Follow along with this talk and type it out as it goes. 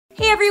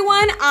Hey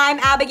everyone, I'm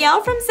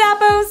Abigail from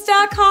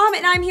Zappos.com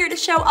and I'm here to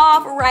show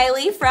off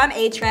Rylie from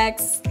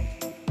Aetrex.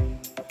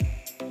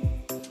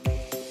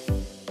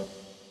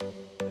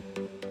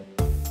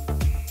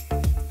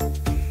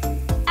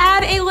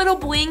 Add a little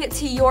bling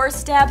to your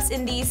steps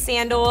in these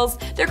sandals.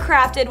 They're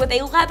crafted with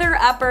a leather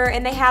upper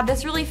and they have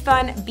this really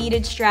fun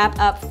beaded strap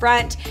up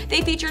front.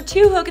 They feature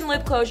 2 hook and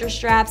loop closure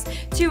straps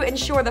to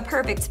ensure the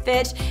perfect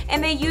fit,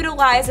 and they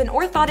utilize an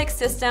orthotic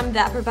system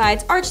that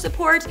provides arch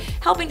support,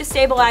 helping to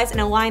stabilize and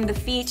align the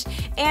feet,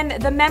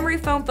 and the memory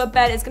foam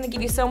footbed is going to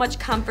give you so much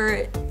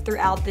comfort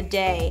throughout the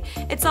day.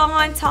 It's all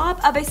on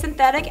top of a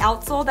synthetic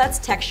outsole that's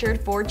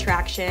textured for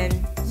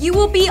traction. You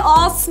will be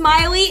all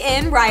smiley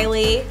in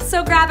Rylie,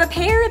 so grab a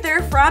pair,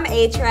 they're from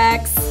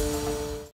Aetrex.